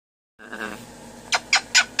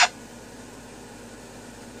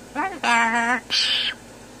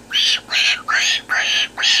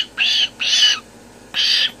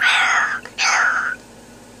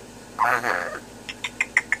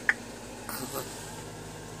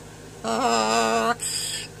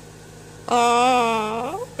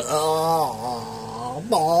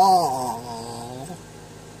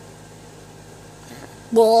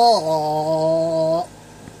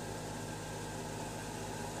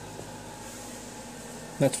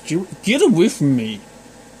That's what you... Get away from me.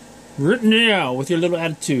 Right now, with your little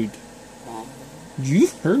attitude. You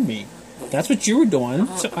heard me. That's what you were doing,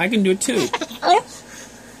 so I can do it too.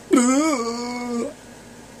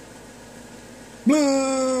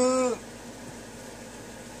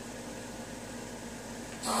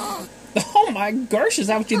 Oh my gosh, is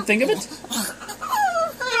that what you think of it? Oh,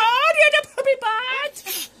 you're the puppy butt!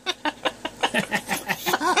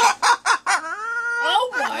 Oh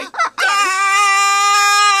my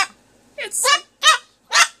gosh! It's...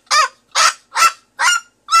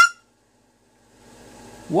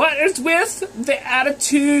 What is with the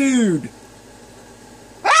attitude?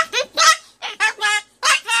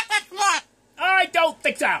 I don't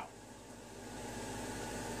think so.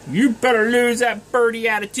 You better lose that birdie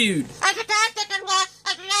attitude.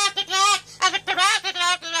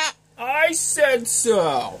 I said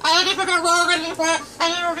so.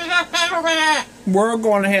 We're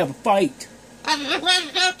going to have a fight.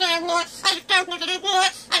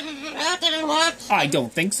 I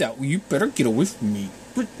don't think so. You better get away from me.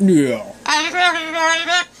 But no.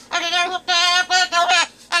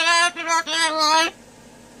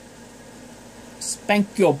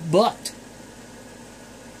 Spank your butt.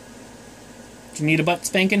 Do you need a butt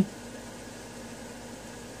spanking?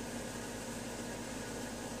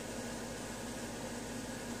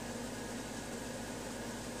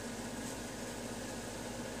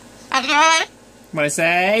 What'd I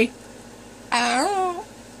say? Hello.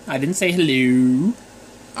 I didn't say hello.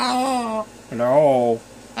 Hello. Hello.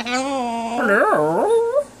 Hello.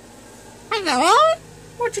 Hello. Hello.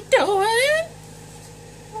 What you doing?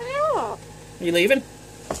 Hello. Are you leaving?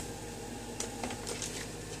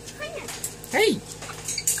 Hey.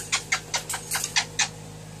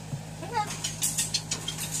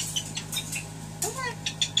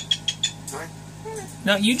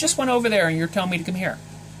 No, you just went over there and you're telling me to come here.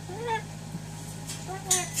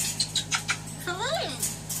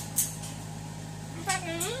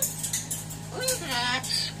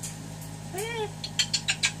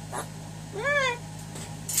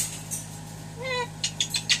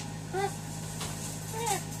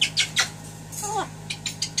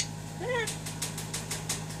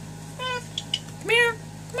 Come here.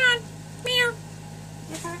 Come on. Come here.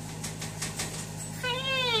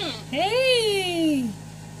 Hey.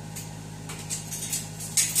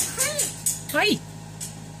 Hi.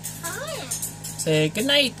 Hi. Say good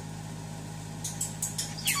night.